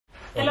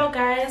Hello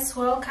guys,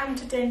 welcome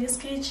to Dandy's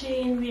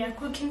Kitchen. We are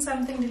cooking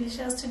something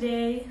delicious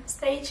today.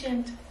 Stay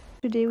tuned.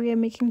 Today we are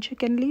making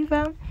chicken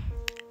liver.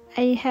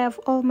 I have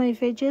all my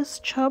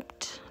veggies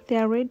chopped, they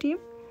are ready.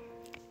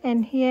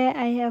 And here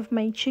I have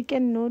my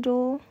chicken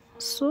noodle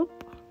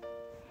soup.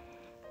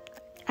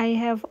 I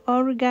have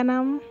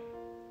oregano.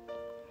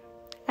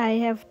 I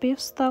have beef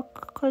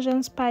stock,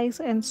 Cajun spice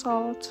and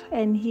salt.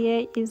 And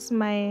here is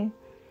my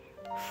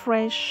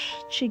fresh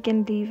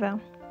chicken liver.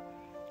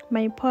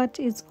 My pot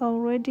is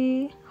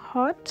already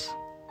hot.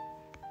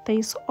 There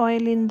is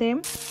oil in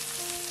them.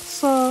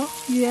 So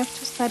you have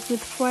to start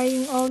with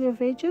frying all your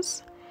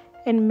veggies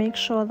and make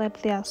sure that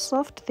they are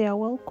soft, they are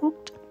well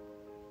cooked.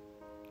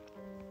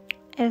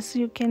 As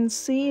you can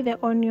see, the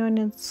onion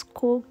is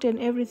cooked and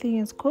everything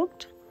is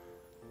cooked.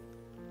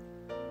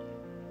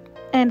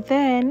 And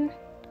then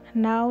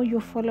now you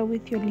follow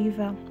with your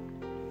liver.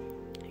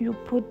 You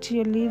put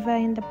your liver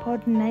in the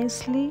pot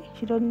nicely.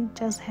 You don't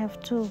just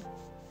have to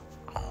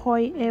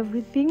hoy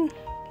everything.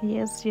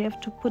 Yes, you have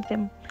to put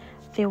them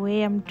the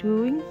way I'm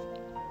doing.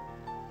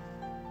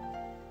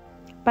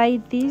 By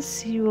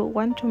this, you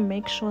want to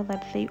make sure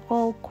that they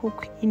all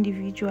cook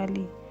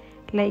individually,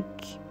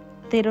 like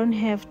they don't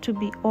have to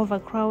be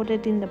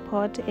overcrowded in the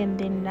pot and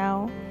then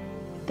now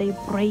they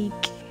break,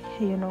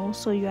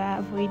 so you are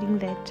avoiding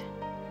that.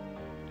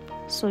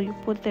 So you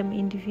put them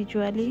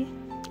individually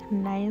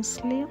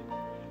nicely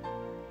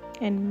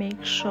and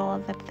make sure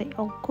that they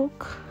all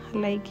cook.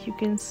 Like you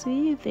can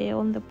see, they're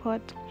on the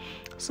pot.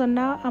 So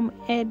now I'm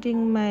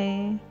adding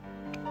my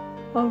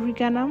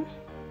oregano.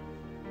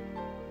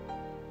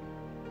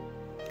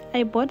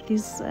 I bought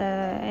these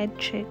at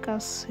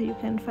Checkers. You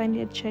can find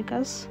it at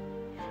Checkers.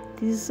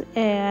 This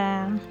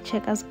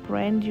Checkers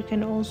brand. You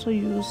can also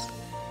use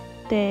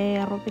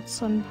the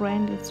Robertson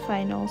brand. It's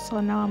fine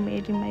also. Now I'm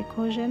adding my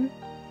Cajun.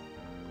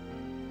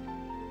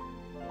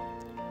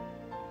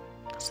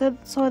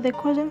 So the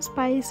Cajun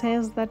spice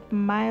has that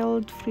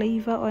mild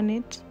flavor on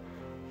it.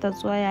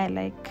 That's why I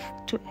like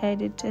to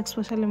add it,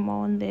 especially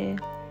more on the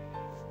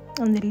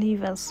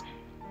livers.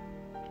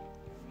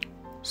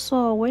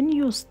 So when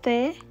you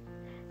stir,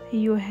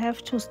 you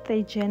have to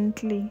stir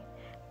gently,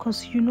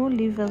 because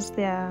livers,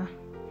 they are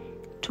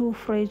too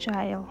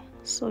fragile.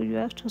 So you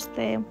have to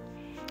stir.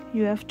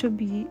 You have to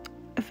be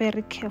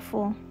very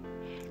careful.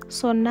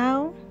 So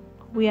now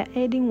we are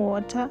adding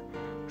water.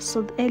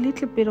 So a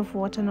little bit of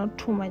water, not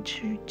too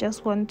much. You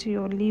just want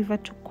your liver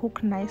to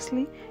cook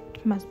nicely.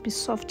 It must be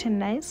soft and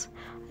nice.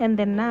 And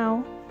then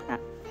now I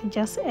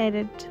just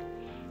added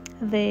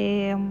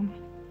the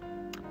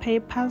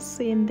peppers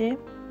in there.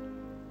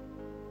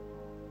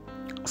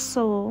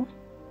 So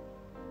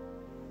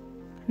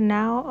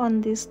now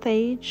on this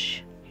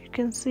stage, you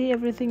can see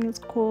everything is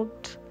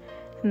cooked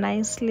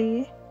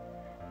nicely,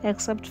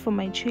 except for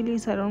my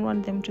chilies. I don't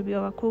want them to be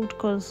overcooked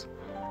because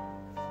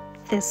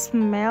the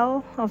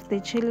smell of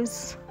the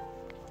chilies,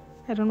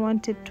 I don't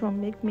want it to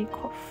make me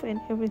cough and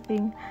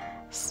everything.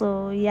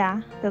 So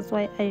yeah, that's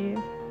why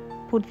I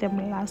put them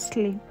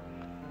lastly.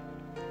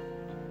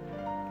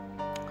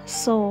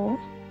 So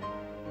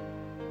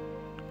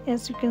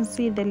as you can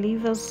see, the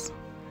livers,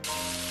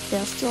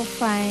 they're still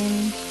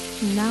fine.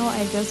 Now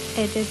I just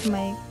added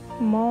my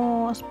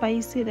more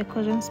spicy, the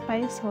Cajun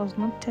spice. I was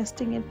not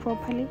testing it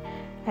properly.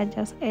 I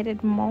just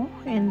added more,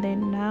 and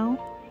then now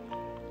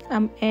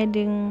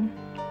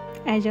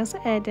I just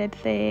added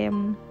the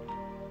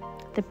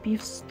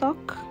beef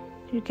stock.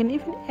 You can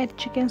even add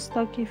chicken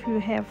stock if you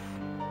have.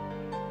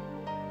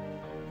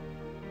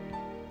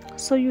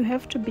 So you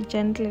have to be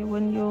gentle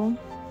when you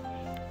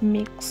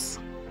mix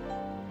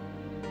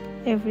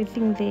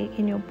everything there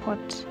in your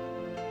pot,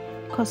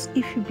 because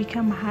if you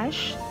become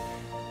harsh,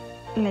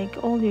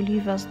 like all your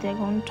livers, they're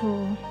going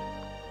to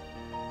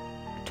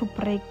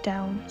break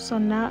down. So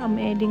now I'm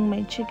adding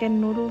my chicken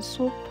noodle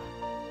soup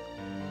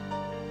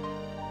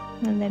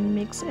and then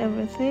mix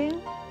everything.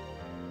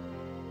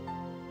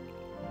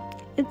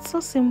 It's so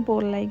simple.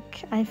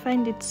 Like, I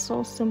find it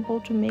so simple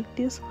to make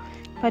this,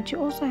 but you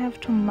also have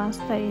to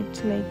master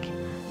it. Like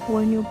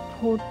when you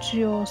put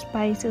your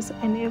spices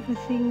and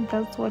everything,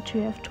 that's what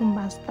you have to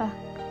master,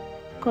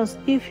 because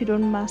if you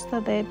don't master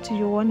that,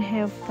 you won't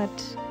have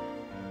that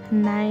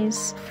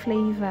nice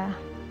flavor.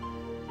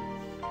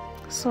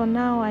 So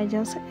now I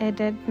just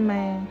added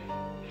my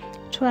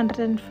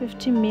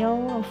 250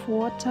 ml of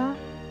water.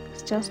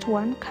 It's just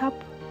 1 cup,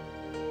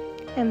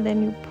 and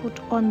then you put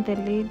on the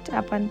lid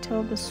up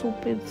until the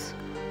soup is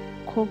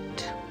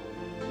cooked.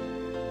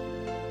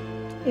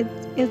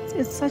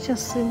 It's such a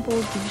simple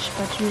dish,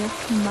 but you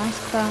have to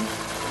master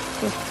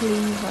the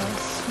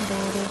flavors,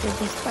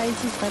 the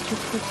spices that you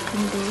put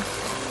in there.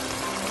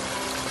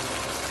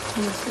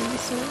 You see,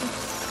 so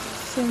it's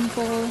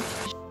simple.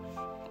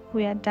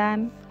 We are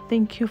done.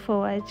 Thank you for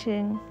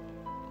watching.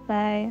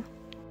 Bye.